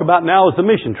want to talk about now is the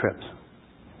mission trips.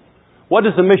 What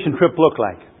does the mission trip look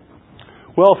like?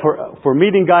 Well, for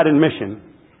meeting God in mission,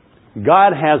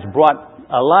 God has brought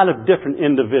a lot of different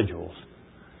individuals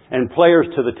and players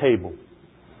to the table.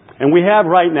 And we have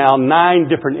right now 9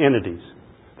 different entities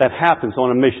that happens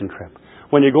on a mission trip.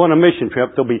 When you go on a mission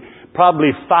trip, there'll be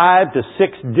probably 5 to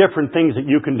 6 different things that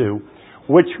you can do,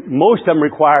 which most of them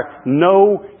require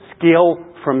no skill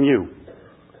from you.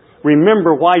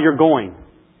 Remember why you're going.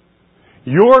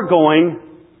 You're going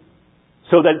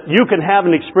so that you can have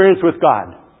an experience with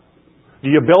God. Do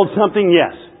you build something?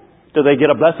 Yes. Do they get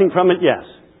a blessing from it? Yes.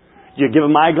 Do you give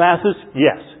them eyeglasses?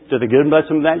 Yes. Do they get a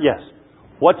blessing from that? Yes.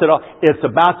 What's it all? It's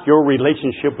about your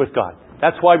relationship with God.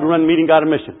 That's why we run Meeting God in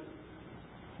Mission.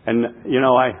 And, you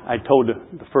know, I told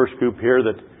the first group here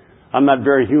that I'm not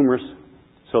very humorous,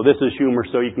 so this is humor,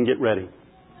 so you can get ready.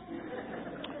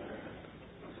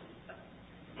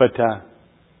 But,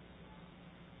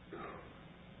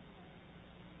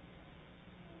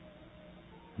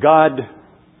 God,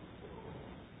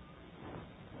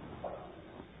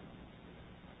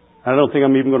 I don't think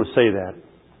I'm even going to say that.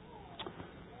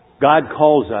 God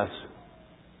calls us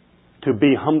to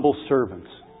be humble servants.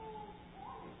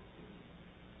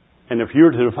 And if you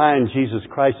were to define Jesus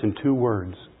Christ in 2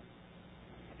 words,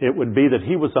 it would be that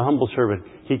He was a humble servant.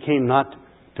 He came not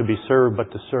to be served,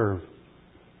 but to serve.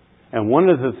 And one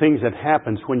of the things that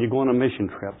happens when you go on a mission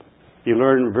trip, you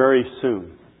learn very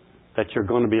soon that you're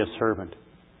going to be a servant.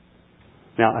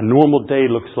 Now, a normal day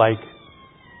looks like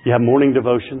you have morning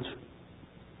devotions,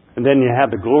 and then you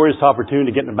have the glorious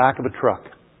opportunity to get in the back of a truck.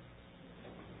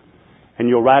 And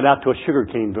you'll ride out to a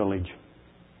sugarcane village.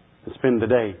 and spend the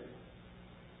day.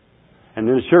 And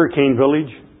in the sugarcane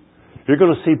village, you're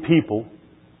going to see people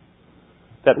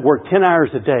that work 10 hours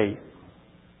a day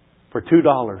for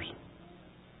 $2.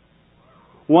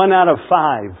 1 out of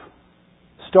 5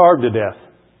 starve to death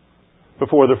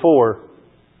before they're 4.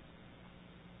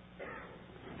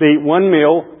 They eat 1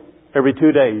 meal every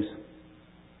 2 days.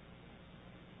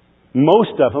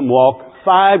 Most of them walk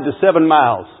 5 to 7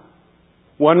 miles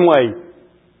one way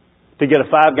to get a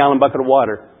 5-gallon bucket of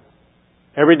water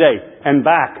every day and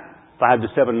back 5 to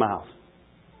 7 miles.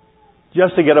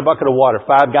 Just to get a bucket of water,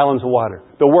 5 gallons of water.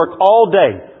 They'll work all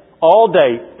day. All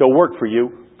day they'll work for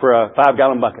you for a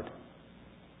 5-gallon bucket.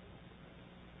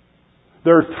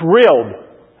 They're thrilled,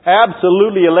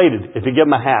 absolutely elated if you give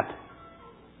them a hat.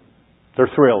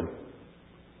 They're thrilled.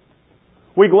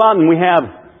 We go out and we have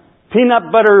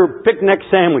peanut butter picnic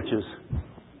sandwiches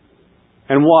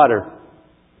and water.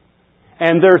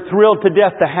 And they're thrilled to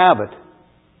death to have it.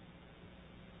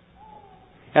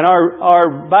 And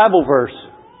our Bible verse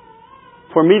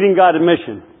for meeting God in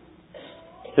mission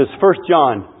is 1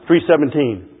 John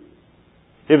 3:17.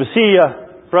 If you see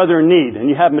a brother in need and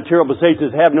you have material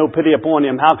possessions, have no pity upon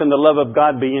him. How can the love of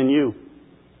God be in you?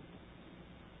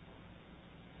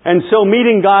 And so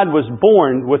meeting God was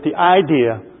born with the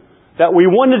idea that we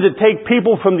wanted to take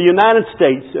people from the United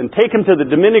States and take them to the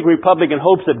Dominican Republic in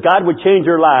hopes that God would change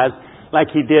their lives like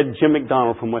He did Jim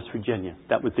McDonald from West Virginia.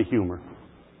 That was the humor.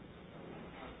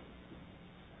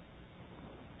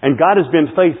 And God has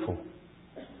been faithful.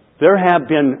 There have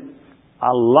been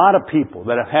a lot of people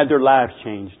that have had their lives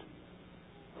changed.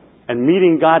 And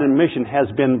meeting God in mission has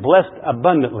been blessed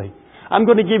abundantly. I'm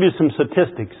going to give you some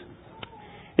statistics.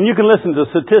 And you can listen to the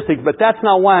statistics, but that's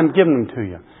not why I'm giving them to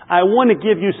you. I want to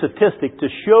give you statistics to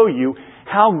show you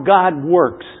how God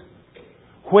works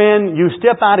when you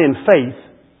step out in faith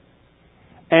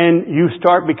and you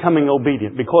start becoming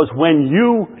obedient. Because when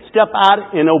you step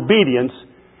out in obedience,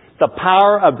 the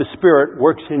power of the Spirit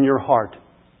works in your heart.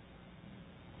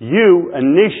 You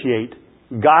initiate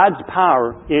God's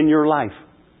power in your life.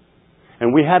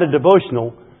 And we had a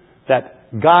devotional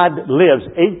that God lives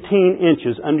 18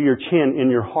 inches under your chin in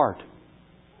your heart.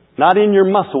 Not in your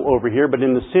muscle over here, but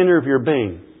in the center of your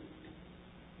being.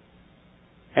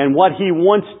 And what He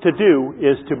wants to do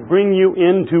is to bring you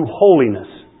into holiness.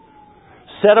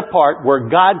 Set apart where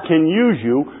God can use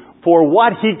you for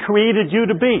what He created you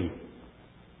to be.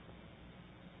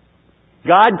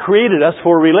 God created us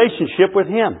for a relationship with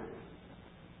Him.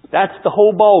 That's the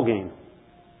whole ball game.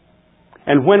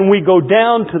 And when we go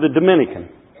down to the Dominican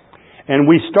and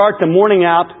we start the morning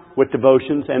out with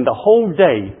devotions and the whole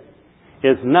day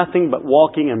is nothing but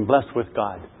walking and blessed with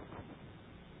God.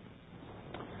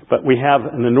 But we have,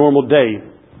 in the normal day,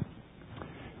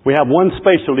 we have one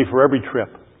specialty for every trip.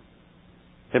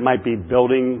 It might be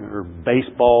building or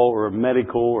baseball or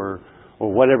medical or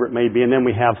whatever it may be. And then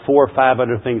we have 4 or 5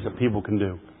 other things that people can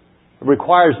do. It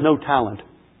requires no talent.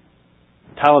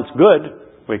 Talent's good.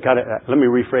 Let me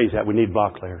rephrase that. We need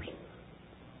block layers.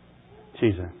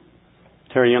 Jesus.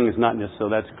 Terry Young is not in this, so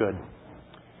that's good.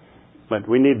 But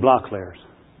we need block layers.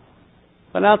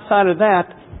 But outside of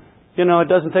that, it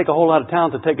doesn't take a whole lot of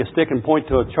talent to take a stick and point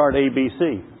to a chart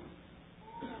ABC.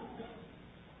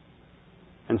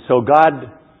 And so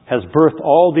God has birthed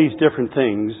all these different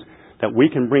things that we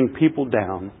can bring people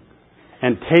down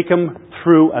and take them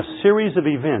through a series of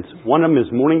events. One of them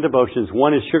is morning devotions.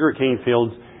 One is sugarcane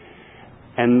fields.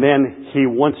 And then He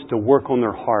wants to work on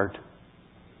their heart.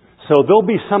 So there'll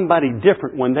be somebody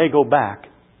different when they go back.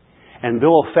 And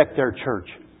they'll affect their church.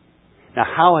 Now,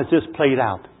 how has this played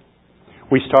out?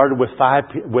 We started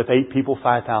with 8 people,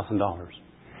 $5,000.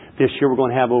 This year we're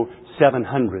going to have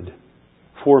 700,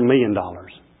 $4 million.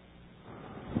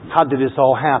 How did this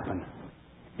all happen?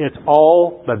 It's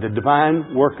all by the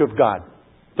divine work of God.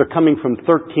 They're coming from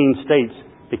 13 states.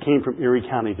 They came from Erie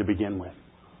County to begin with.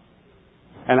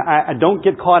 And I don't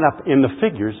get caught up in the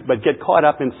figures, but get caught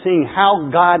up in seeing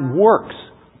how God works.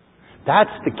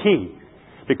 That's the key.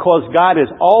 Because God is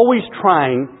always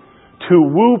trying to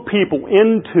woo people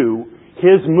into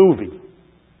His movie.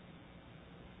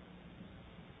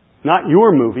 Not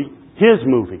your movie, His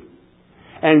movie.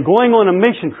 And going on a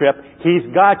mission trip,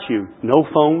 He's got you. No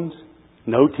phones,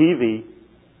 no TV.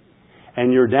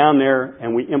 And you're down there,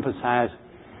 and we emphasize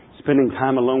spending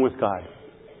time alone with God.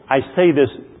 I say this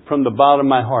from the bottom of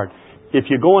my heart. If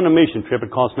you go on a mission trip,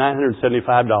 it costs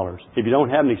 $975. If you don't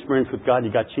have an experience with God,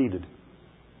 you got cheated.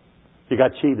 You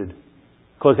got cheated.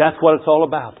 Because that's what it's all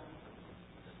about.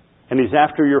 And He's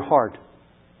after your heart.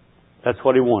 That's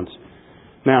what He wants.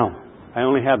 Now, I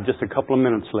only have just a couple of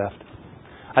minutes left.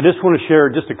 I just want to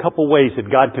share just a couple ways that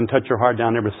God can touch your heart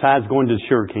down there besides going to the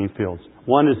sugarcane fields.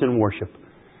 One is in worship.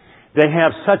 They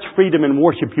have such freedom in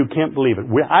worship, you can't believe it.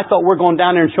 I thought we're going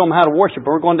down there and show them how to worship.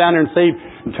 We're going down there and save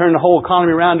and turn the whole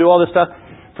economy around and do all this stuff.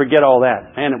 Forget all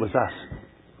that. Man, it was us.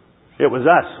 It was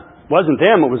us. It wasn't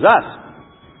them, it was us.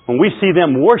 When we see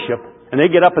them worship and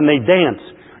they get up and they dance.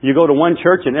 You go to one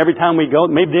church and every time we go,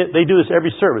 maybe they do this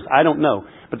every service. I don't know.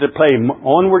 But they play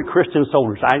Onward Christian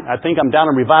Soldiers. I think I'm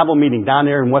down at a revival meeting down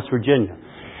there in West Virginia.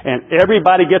 And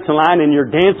everybody gets in line and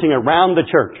you're dancing around the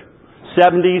church.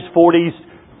 70s, 40s,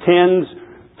 10s,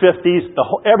 50s,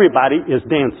 everybody is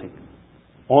dancing.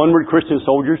 Onward Christian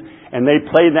Soldiers, and they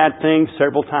play that thing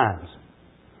several times.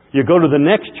 You go to the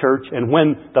next church, and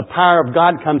when the power of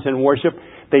God comes in worship,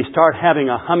 they start having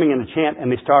a humming and a chant,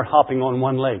 and they start hopping on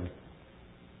one leg.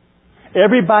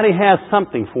 Everybody has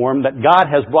something for them that God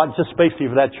has brought just specially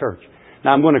for that church.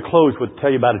 Now I'm going to close with tell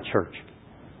you about a church,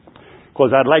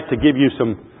 because I'd like to give you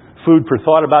some food for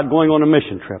thought about going on a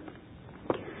mission trip.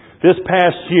 This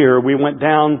past year, we went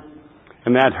down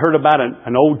and I'd heard about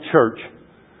an old church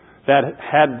that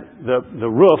had the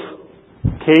roof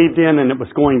caved in and it was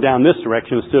going down this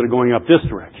direction instead of going up this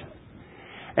direction.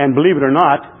 And believe it or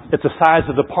not, it's the size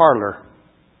of the parlor.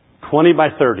 20 by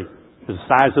 30 is the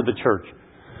size of the church.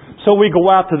 So we go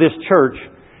out to this church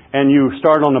and you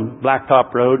start on a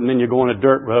blacktop road and then you go on a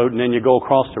dirt road and then you go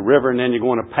across the river and then you go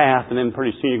on a path and then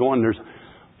pretty soon you go and there's,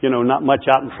 not much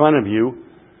out in front of you.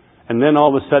 And then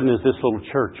all of a sudden is this little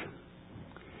church.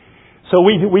 So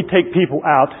we take people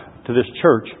out to this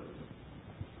church.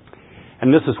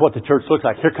 And this is what the church looks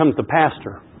like. Here comes the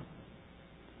pastor.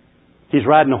 He's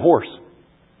riding a horse.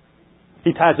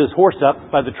 He ties his horse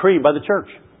up by the tree by the church.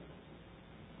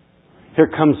 Here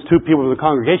comes two people in the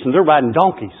congregation. They're riding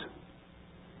donkeys.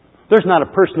 There's not a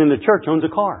person in the church who owns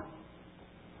a car.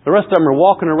 The rest of them are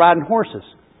walking or riding horses.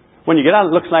 When you get out,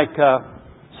 it looks like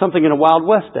something in the Wild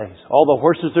West days. All the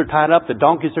horses are tied up, the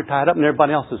donkeys are tied up, and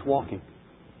everybody else is walking.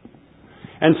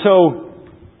 And so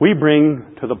we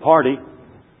bring to the party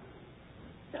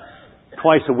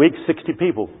twice a week 60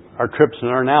 people. Our trips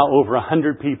are now over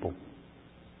 100 people.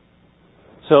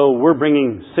 So we're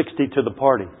bringing 60 to the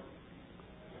party.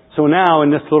 So now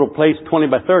in this little place, 20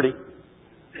 by 30,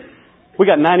 we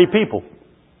got 90 people.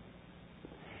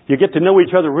 You get to know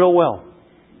each other real well.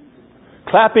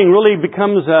 Clapping really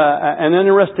becomes an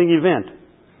interesting event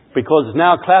because it's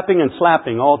now clapping and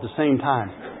slapping all at the same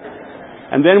time.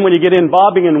 And then when you get in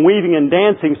bobbing and weaving and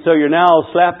dancing, so you're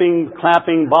now slapping,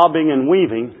 clapping, bobbing and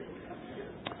weaving.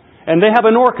 And they have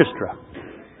an orchestra.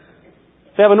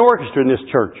 They have an orchestra in this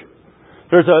church.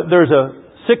 There's a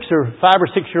 5 or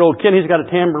 6 year old kid. He's got a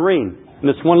tambourine in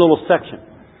this one little section.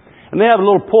 And they have a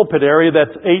little pulpit area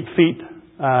that's 8 feet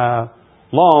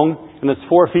long and it's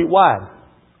 4 feet wide.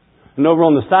 And over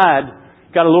on the side,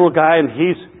 got a little guy and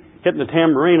he's hitting the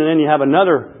tambourine, and then you have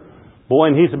another boy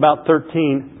and he's about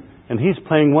 13 and he's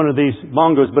playing one of these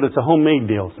bongos, but it's a homemade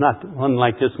deal. It's not one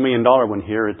like this $1 million one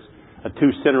here. It's a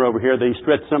 2-center over here. They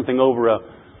stretch something over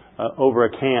a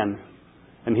can,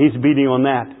 and he's beating on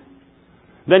that.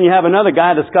 Then you have another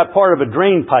guy that's got part of a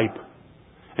drain pipe,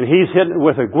 and he's hitting it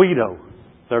with a guido,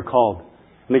 they're called.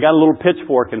 And they got a little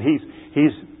pitchfork, and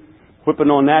he's whipping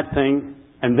on that thing.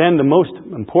 And then the most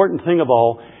important thing of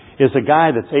all is a guy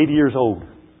that's 80 years old,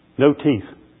 no teeth.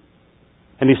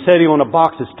 And he's sitting on a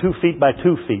box that's 2 feet by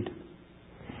 2 feet.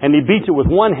 And he beats it with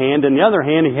one hand, and the other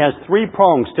hand he has 3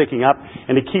 prongs sticking up,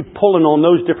 and he keeps pulling on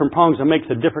those different prongs and makes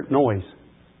a different noise.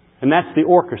 And that's the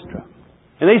orchestra.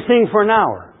 And they sing for an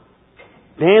hour,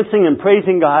 dancing and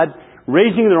praising God,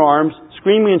 raising their arms,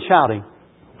 screaming and shouting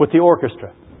with the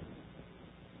orchestra.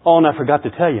 Oh, and I forgot to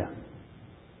tell you,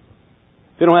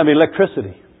 they don't have any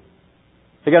electricity.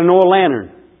 They got an oil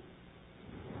lantern,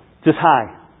 just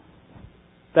high.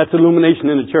 That's illumination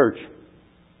in the church.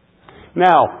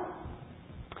 Now,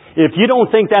 if you don't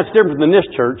think that's different than this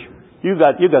church, you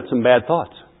got some bad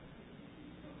thoughts.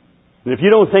 And if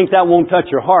you don't think that won't touch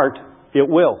your heart, it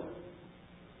will.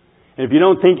 And if you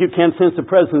don't think you can't sense the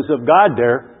presence of God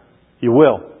there, you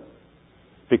will.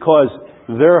 Because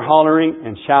they're hollering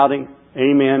and shouting,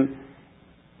 amen,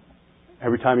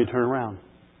 every time you turn around.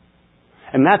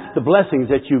 And that's the blessings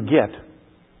that you get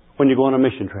when you go on a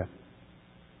mission trip.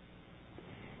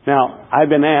 Now, I've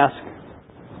been asked,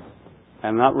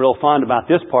 I'm not real fond about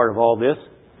this part of all this,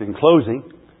 in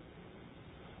closing,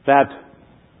 that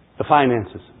the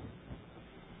finances.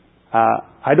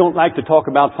 I don't like to talk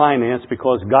about finance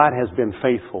because God has been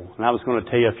faithful. And I was going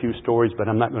to tell you a few stories, but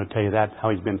I'm not going to tell you that, how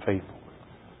He's been faithful.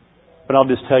 But I'll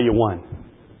just tell you one.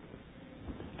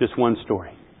 Just one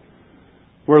story.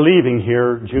 We're leaving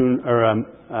here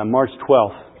March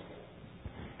 12th.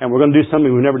 And we're going to do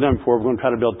something we've never done before. We're going to try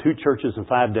to build 2 churches in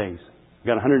 5 days. We've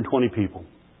got 120 people.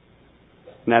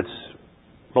 And that's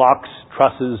blocks,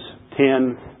 trusses,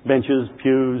 tin, benches,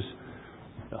 pews,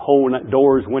 whole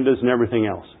doors, windows, and everything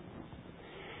else.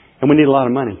 And we need a lot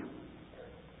of money.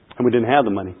 And we didn't have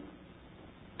the money.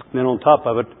 And then on top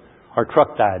of it, our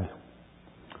truck died.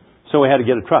 So we had to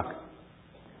get a truck.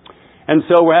 And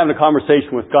so we're having a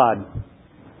conversation with God.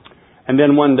 And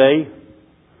then one day,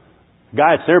 a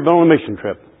guy that's never been on a mission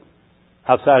trip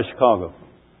outside of Chicago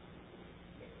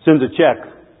sends a check,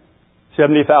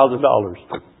 $70,000.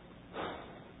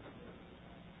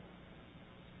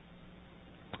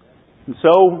 And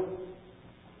so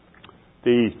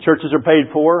the churches are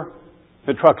paid for,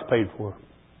 the truck's paid for.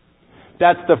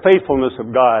 That's the faithfulness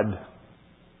of God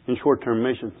in short-term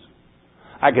missions.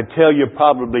 I could tell you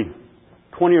probably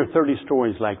 20 or 30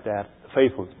 stories like that,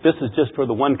 faithfulness. This is just for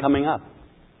the one coming up.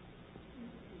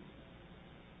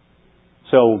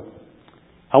 So,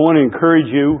 I want to encourage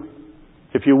you,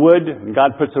 if you would, and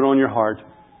God puts it on your heart,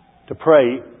 to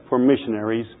pray for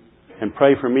missionaries and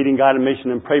pray for Meeting God in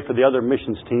Mission and pray for the other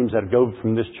missions teams that go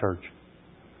from this church.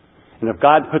 And if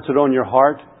God puts it on your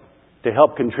heart to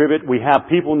help contribute, we have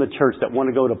people in the church that want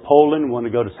to go to Poland, want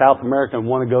to go to South America, and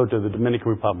want to go to the Dominican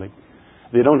Republic.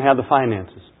 They don't have the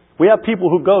finances. We have people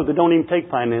who go that don't even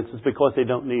take finances because they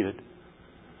don't need it.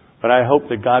 But I hope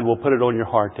that God will put it on your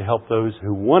heart to help those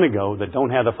who want to go, that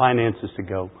don't have the finances to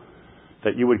go,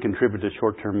 that you would contribute to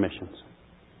short-term missions.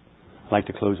 I'd like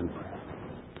to close in prayer.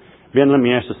 Ben, let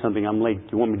me ask you something. I'm late. Do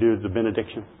you want me to do the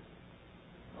benediction?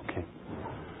 Okay.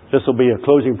 This will be a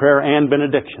closing prayer and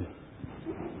benediction.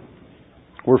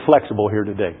 We're flexible here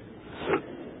today.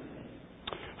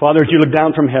 Father, as you look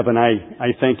down from heaven,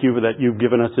 I thank you that you've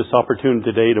given us this opportunity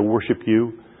today to worship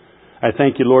you. I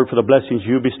thank you, Lord, for the blessings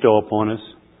you bestow upon us.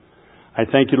 I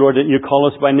thank you, Lord, that you call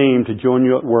us by name to join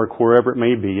you at work wherever it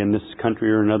may be, in this country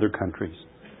or in other countries.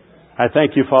 I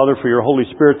thank you, Father, for your Holy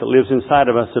Spirit that lives inside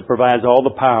of us, that provides all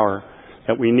the power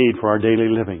that we need for our daily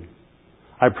living.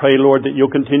 I pray, Lord, that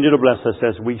you'll continue to bless us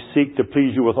as we seek to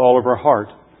please you with all of our heart.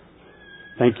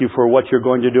 Thank you for what you're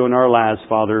going to do in our lives,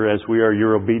 Father, as we are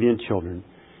your obedient children.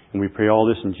 And we pray all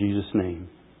this in Jesus' name.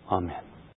 Amen.